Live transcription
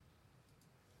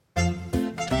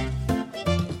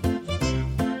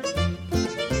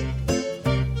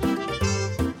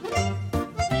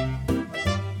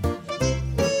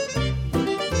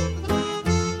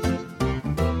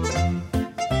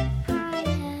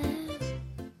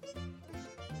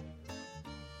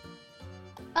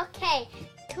Okay,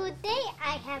 today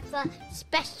I have a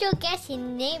special guest. His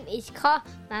name is called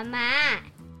Mama.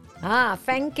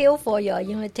 Thank you for your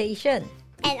invitation.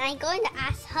 And I'm going to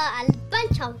ask her a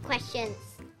bunch of questions.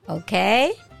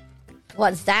 Okay.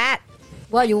 What's that?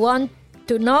 What you want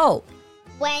to know?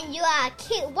 When you are a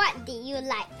kid, what did you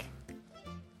like?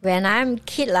 When I'm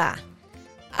kid,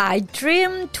 I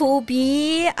dream to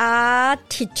be a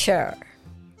teacher.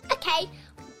 Okay,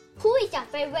 who is your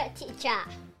favorite teacher?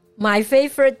 My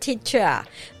favorite teacher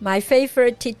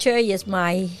is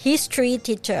my history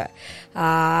teacher.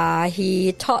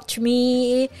 He taught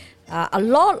me a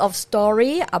lot of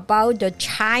story about the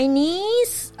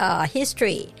Chinese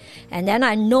history. And then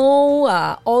I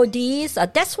know all these.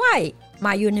 That's why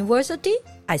my university,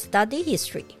 I study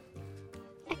history.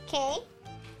 Okay.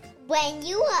 When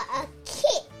you were a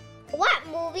kid, what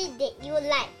movie did you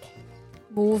like?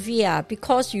 Movie,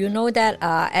 because you know that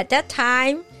at that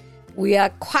time, we are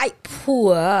quite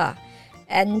poor.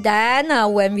 And then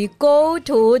when we go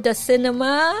to the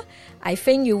cinema, I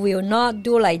think you will not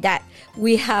do like that.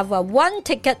 We have one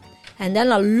ticket and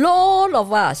then a lot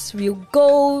of us will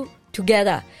go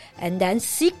together and then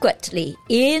secretly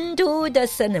into the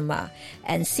cinema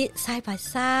and sit side by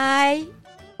side.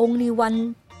 Only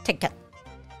one ticket.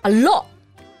 A lot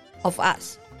of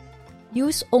us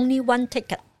use only one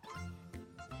ticket.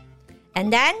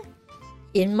 And then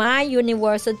in my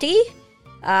university,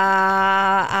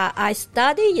 I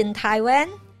study in Taiwan,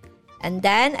 and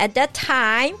then at that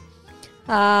time,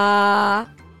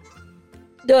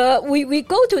 we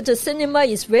go to the cinema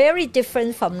is very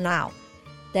different from now.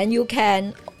 Then you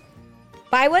can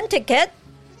buy one ticket,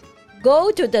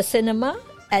 go to the cinema,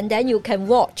 and then you can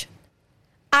watch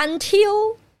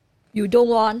until you don't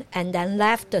want, and then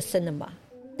left the cinema.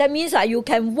 That means that you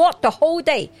can watch the whole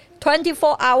day.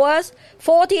 24 hours,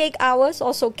 48 hours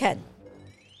also can.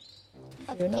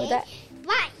 Okay. You know that?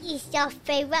 What is your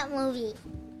favorite movie?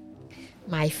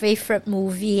 My favorite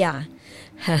movie, When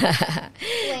you're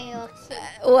a kid.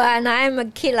 when I'm a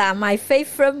kid, my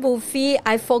favorite movie,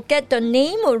 I forget the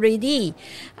name already.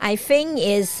 I think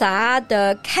is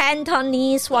the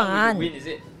Cantonese one. Win, is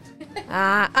it?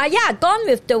 Yeah, Gone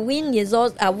with the Wind is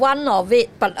also, one of it,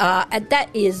 but that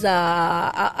is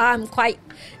I'm quite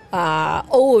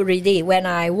old already when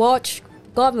I watch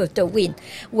Gone with the Wind.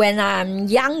 When I'm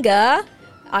younger,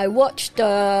 I watched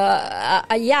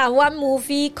one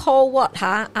movie called what?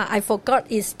 I forgot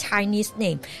its Chinese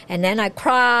name, and then I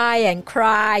cry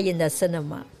in the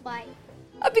cinema. Why?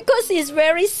 Because it's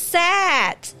very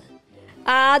sad.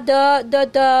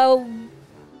 The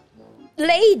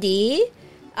lady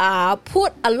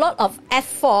put a lot of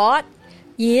effort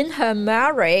in her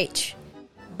marriage,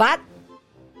 but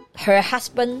her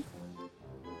husband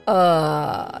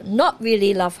not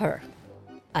really love her.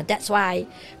 That's why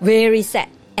very sad.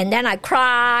 And then I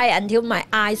cry until my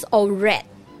eyes all red.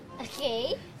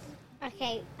 Okay.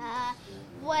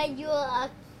 When you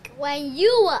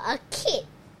were a kid,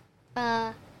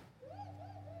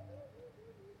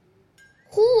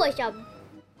 who was your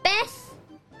best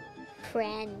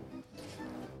friend?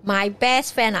 My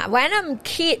best friend. When I'm a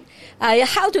kid,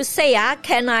 how to say?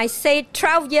 Can I say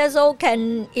 12 years old?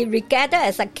 Can it regard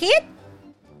as a kid?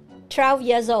 12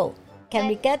 years old. Can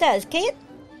regard as a kid?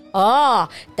 Oh,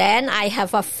 then I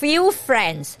have a few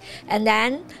friends. And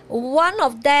then one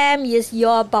of them is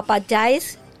your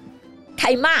Papajai's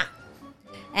Kaima.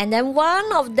 And then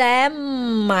one of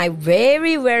them, my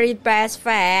very, very best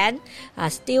friend,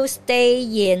 still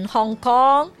stay in Hong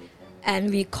Kong.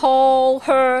 And we call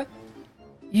her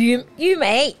Yu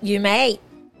Mei.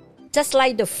 Just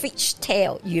like the fish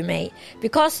tail, Yu Mei.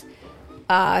 Because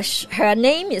her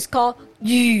name is called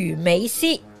Yu Mei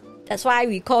Si. That's why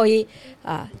we call it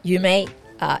Yu Mei.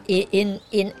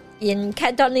 In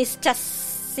Cantonese, just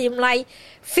seem like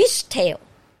fish tail.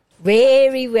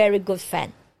 Very, very good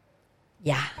friend.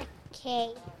 Yeah.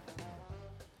 Okay.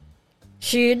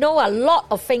 She know a lot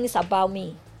of things about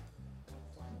me.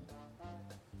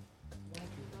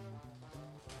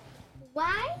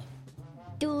 Why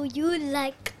do you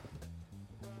like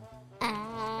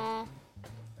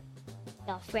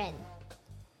your friend?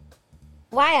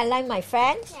 Why I like my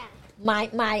friends? Yeah. My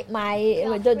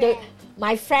Your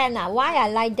my friend. Why I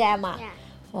like them? Yeah.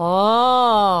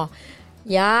 Oh,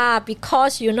 yeah.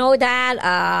 Because you know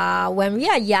that when we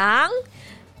are young,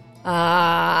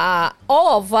 all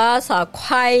of us are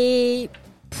quite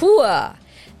poor,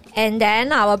 and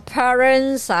then our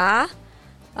parents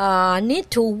need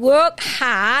to work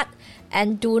hard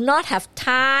and do not have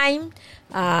time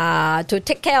to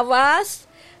take care of us.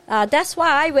 That's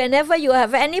why whenever you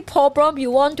have any problem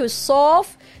you want to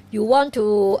solve, you want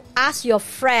to ask your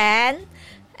friend,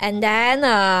 And then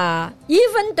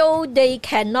even though they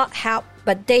cannot help,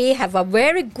 but they have a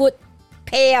very good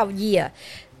pair of ear.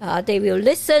 They will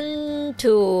listen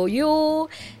to you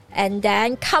and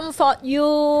then comfort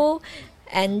you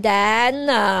and then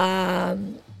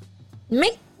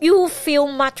make you feel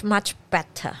much, much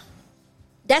better.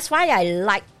 That's why I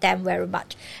like them very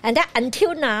much. And then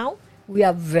until now, we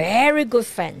are very good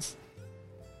friends.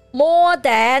 More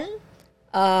than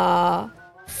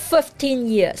 15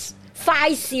 years,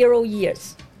 50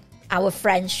 years, our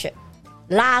friendship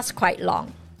lasts quite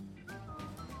long.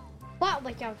 What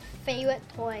was your favorite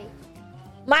toy?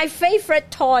 My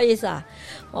favorite toys are,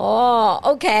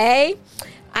 okay.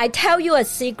 I tell you a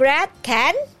secret,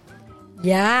 Ken.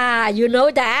 Yeah, you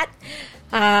know that.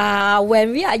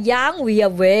 When we are young, we are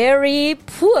very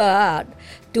poor.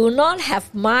 Do not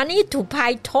have money to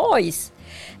buy toys.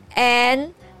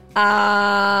 And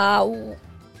one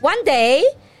day,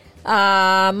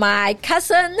 my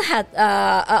cousin had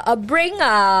bring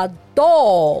a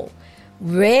doll,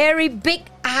 very big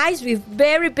eyes, with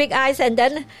very big eyes, and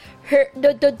then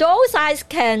the doll's eyes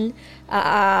can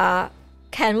what?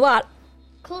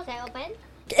 Close and open?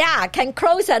 Yeah, can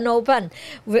close and open.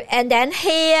 And then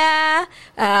hair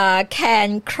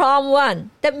can chrome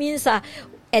one. That means at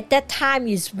that time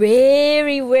it's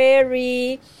very,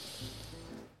 very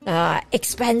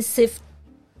expensive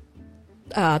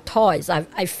toys,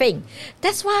 I think.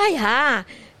 That's why,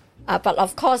 but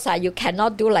of course, you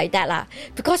cannot do like that,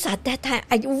 because at that time,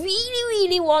 I really,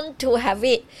 really want to have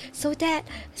it. So that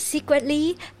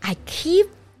secretly, I keep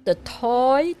the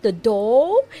toy, the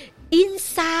doll,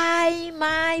 inside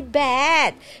my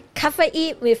bed, cover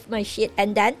it with my sheet,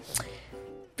 and then,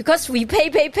 because we pay,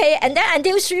 and then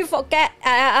until he forget,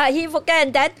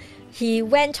 and then he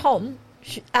went home,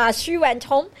 she went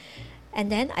home, and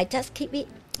then I just keep it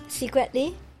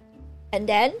secretly, and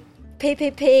then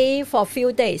pay for a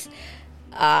few days.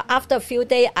 After a few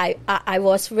days, I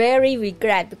was very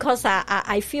regret, because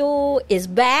I feel it's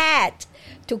bad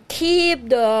to keep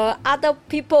the other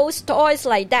people's toys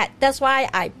like that. That's why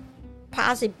I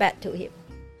pass it back to him.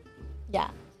 Yeah.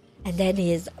 And then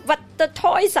but the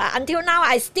toys until now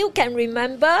I still can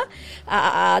remember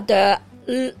the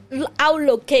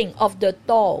outlooking of the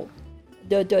doll.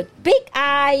 The big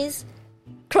eyes,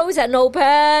 close and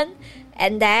open,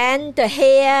 and then the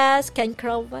hairs can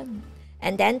open,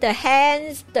 and then the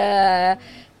hands, the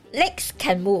legs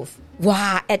can move.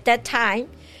 Wow, at that time,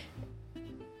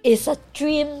 it's a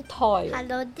dream toy.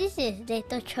 Hello, this is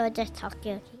Little Children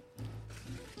talking.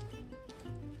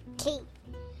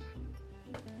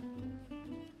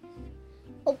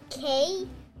 Okay,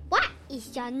 what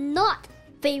is your not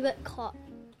favorite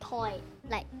toy?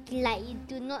 Like you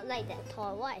do not like that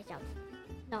toy. What is your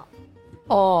not?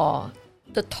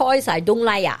 The toys I don't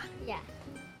like. Yeah.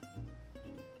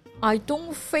 I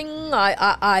don't think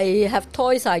I have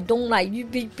toys I don't like,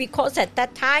 because at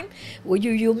that time,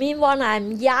 you mean when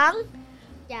I'm young?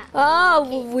 Yeah.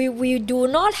 Okay. We do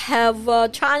not have a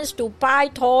chance to buy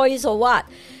toys or what?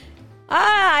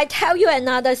 I tell you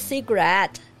another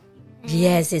secret.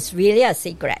 Yes, it's really a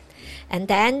secret. And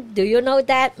then, do you know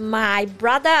that my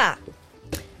brother,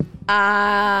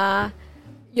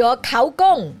 your 舅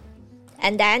公,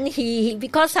 and then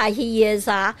because he is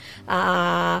 2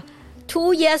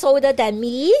 years older than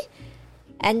me,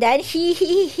 and then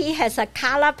he has a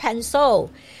color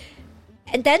pencil,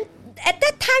 and then at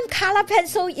that time color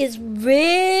pencil is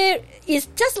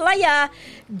just like a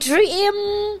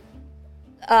dream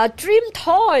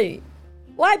toy.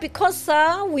 Why? Because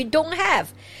we don't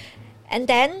have. And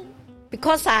then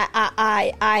because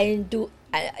I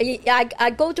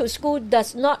go to school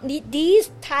does not need this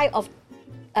type of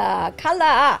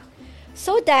color,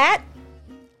 so that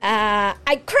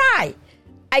I cry,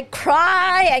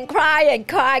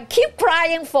 keep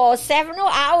crying for several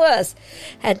hours,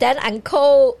 and then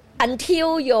until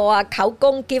your 舅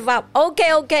公 give up.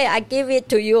 Okay, I give it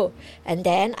to you, and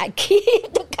then I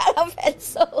keep the color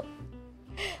pencil.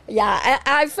 Yeah,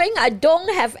 I think I don't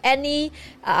have any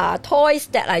toys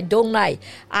that I don't like.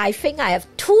 I think I have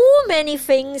too many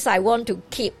things I want to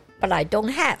keep, but I don't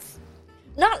have.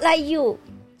 Not like you.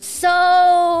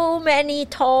 So many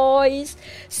toys,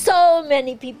 so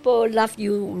many people love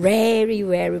you very,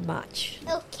 very much.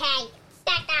 Okay,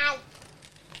 start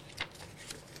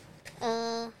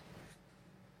out.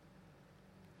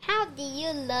 How did you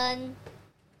learn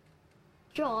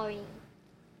drawing?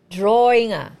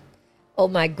 Drawing, oh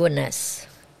my goodness.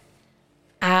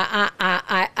 I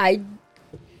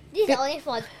This is only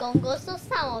for Congo, so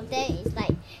some of them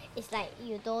it's like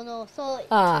you don't know. So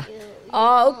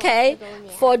okay.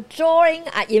 For drawing,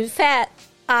 in fact,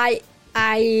 I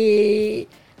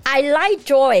I like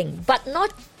drawing, but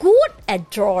not good at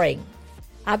drawing.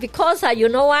 Because you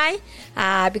know why?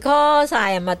 Because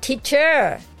I am a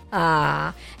teacher.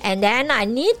 And then I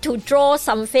need to draw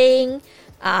something.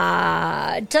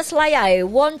 Just like I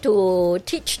want to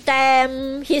teach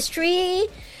them history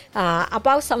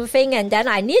about something, and then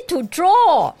I need to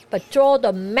draw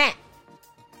the map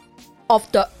of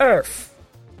the earth.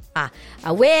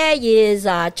 Where is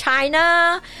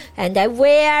China, and then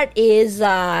where is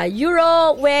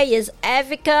Europe, where is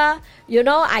Africa? You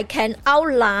know, I can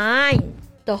outline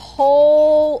the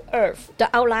whole earth, the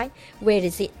outline, where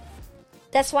is it?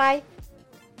 That's why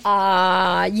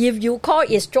if you call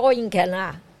it drawing,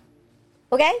 can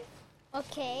okay?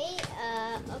 Okay,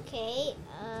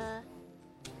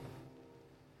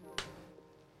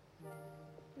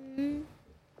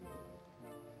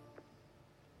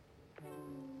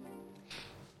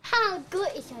 How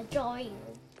good is your drawing?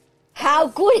 How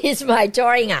good is my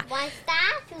drawing? 1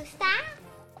 star, 2 star?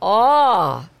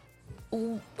 Oh,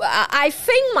 I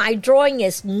think my drawing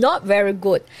is not very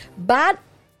good, but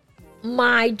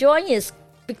my drawing is,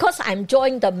 because I'm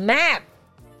drawing the map,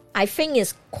 I think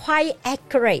it's quite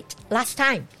accurate. Last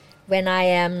time when I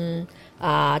am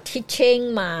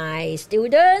teaching my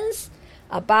students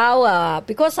about,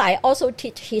 because I also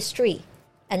teach history,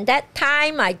 and that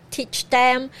time I teach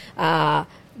them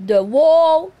the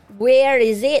wall, where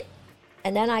is it?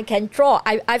 And then I can draw.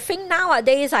 I think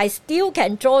nowadays I still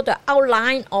can draw the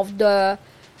outline of the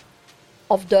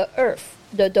earth,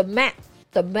 the map.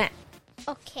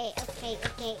 Okay.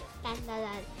 Done.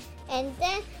 And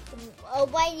then,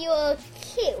 when you were a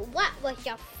kid, what was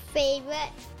your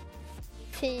favorite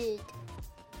food?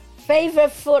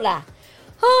 Favorite food?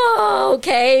 Oh,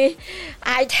 okay.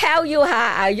 I tell you,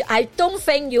 I don't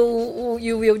think you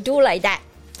will do like that.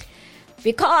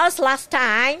 Because last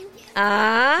time,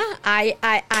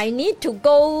 I need to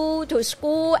go to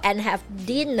school and have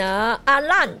dinner,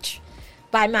 lunch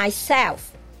by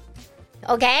myself.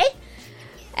 Okay?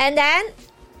 And then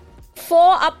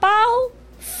for about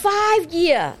 5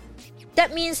 years,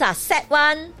 that means set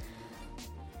 1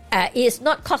 is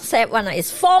not called set 1, it's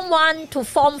Form 1 to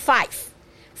Form 5.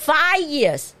 5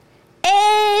 years.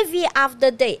 Every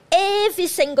other day, every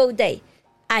single day,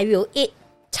 I will eat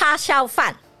cha xiao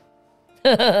fan.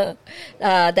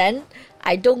 Then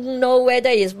I don't know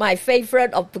whether it's my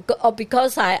favorite or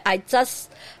because I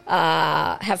just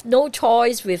have no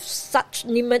choice with such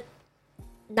limited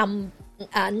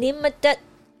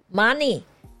money.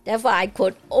 Therefore, I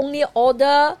could only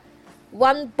order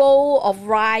 1 bowl of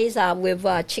rice with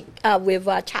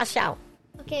cha xiao.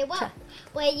 Okay,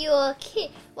 when you were a kid,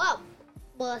 what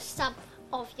were some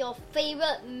of your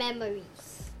favorite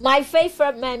memories? My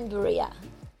favorite memory?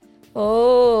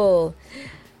 Oh,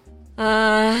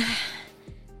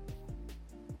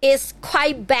 it's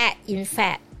quite bad, in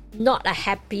fact, not a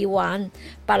happy one,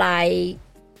 but I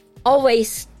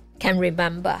always can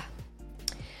remember.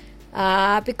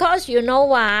 Because you know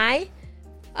why?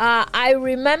 I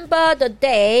remember the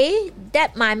day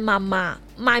that my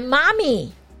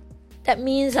mommy, that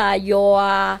means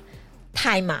your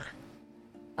timer,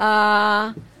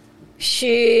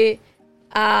 she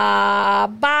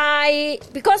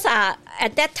because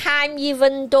at that time,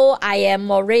 even though I am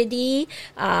already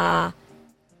 10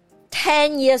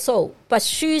 years old, but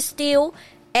she still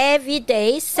every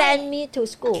day send me to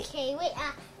school. Okay, wait,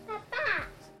 Papa.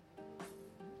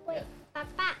 Wait,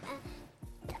 Papa.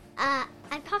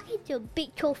 I'm talking to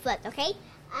Big Toe first, okay?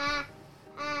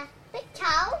 Big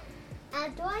Toe,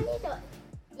 do I need to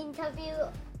interview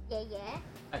Yeah?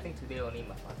 I think today only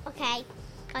Mama. Okay,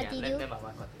 continue. Let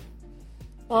Mama continue.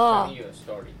 Oh. Telling you a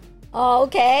story. Oh,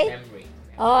 okay. Memory.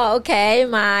 Oh, okay.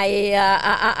 My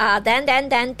then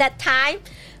that time,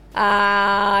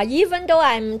 even though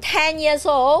I'm 10 years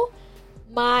old,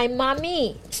 my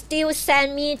mommy still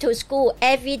send me to school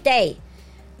every day.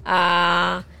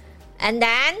 And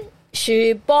then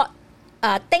she bought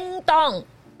ding dong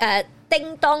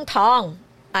tong.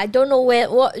 I don't know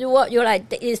what you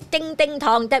like. Is ding ding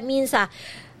tong. That means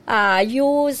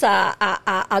use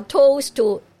toes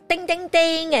to ding ding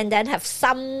ding, and then have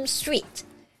some sweet.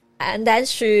 And then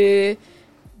she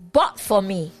bought for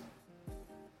me.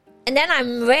 And then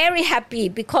I'm very happy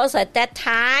because at that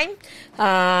time,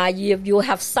 if you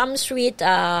have some sweet,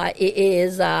 it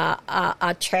is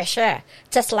a treasure,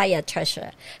 just like a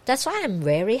treasure. That's why I'm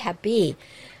very happy.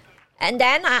 And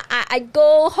then I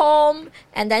go home,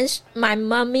 and then my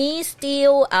mommy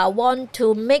still want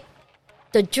to make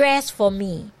the dress for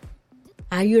me.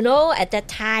 You know, at that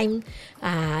time,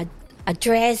 a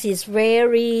dress is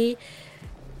very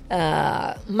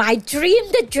my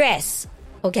dream. The dress,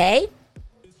 okay.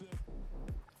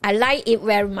 I like it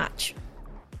very much.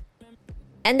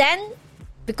 And then,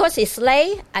 because it's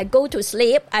late, I go to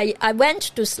sleep. I went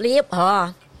to sleep.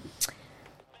 And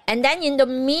then in the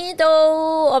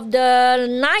middle of the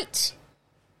night,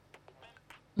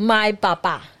 my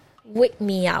papa wake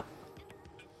me up.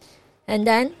 And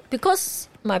then, because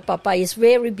my papa is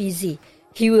very busy,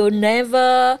 I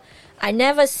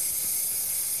never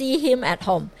see him at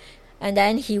home. And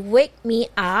then he wake me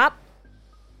up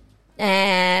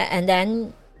and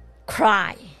then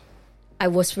cry. I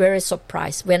was very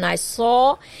surprised. When I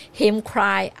saw him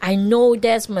cry, I know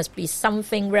there must be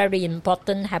something very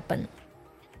important happen.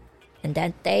 And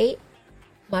that day,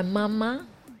 my mama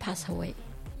passed away.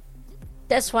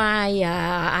 That's why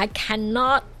I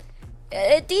cannot.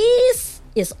 This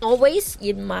is always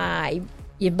in my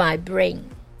brain.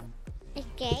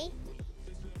 Okay.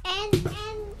 And then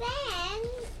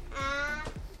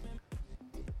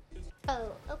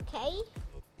okay.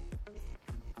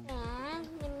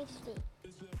 Let me see.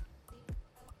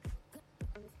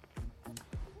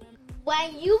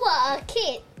 When you were a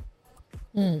kid,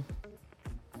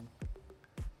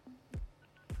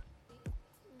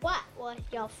 what was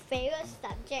your favorite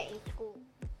subject in school?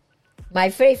 My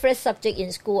favorite subject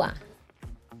in school,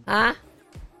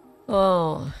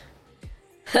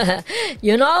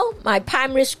 you know, my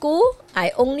primary school,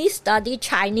 I only study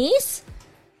Chinese.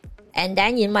 And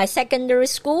then in my secondary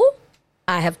school,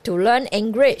 I have to learn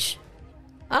English.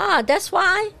 That's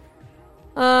why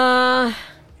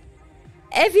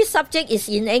every subject is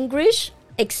in English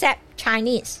except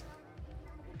Chinese.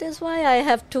 That's why I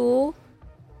have to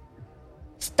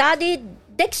study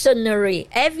dictionary.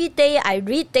 Every day I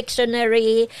read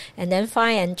dictionary and then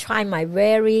find and try my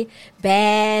very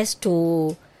best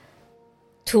to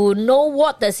know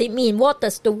what does it mean, what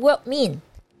does the word mean.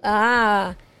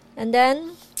 And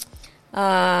then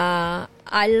I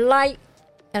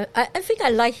think I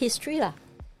like history lah.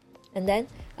 And then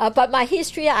but my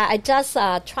history I just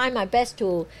try my best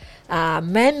to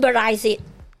memorize it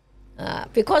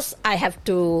because I have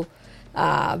to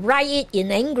write it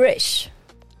in English.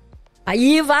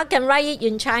 If I can write it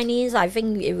in Chinese, I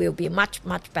think it will be much,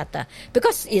 much better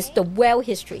because it's the world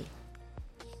history.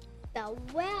 The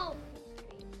world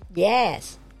history?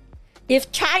 Yes.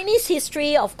 If Chinese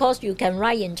history, of course, you can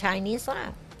write in Chinese.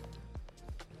 Oh,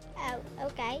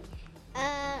 okay.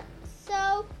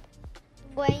 So,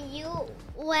 when you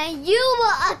were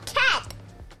a cat.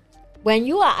 When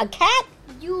you are a cat?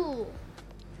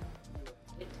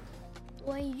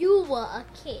 When you were a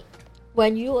kid.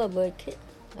 When you were a kid.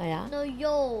 Yeah. No,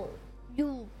 you.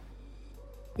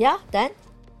 Yeah, then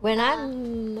when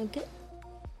I'm a kid.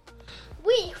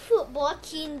 Which football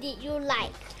team did you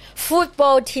like?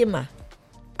 Football team.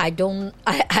 I don't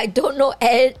know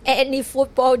any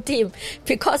football team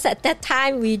because at that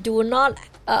time we do not.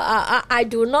 I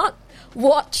do not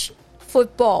watch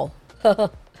football.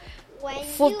 When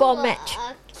football you match.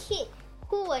 were a kid,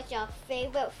 who was your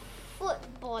favorite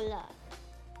footballer?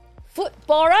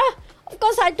 Footballer? Of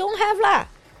course, I don't have lah.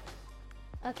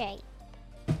 Okay.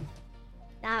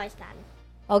 Now it's done.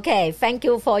 Okay, thank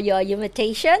you for your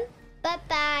invitation.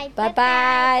 Bye-bye.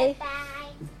 Bye-bye. Bye-bye.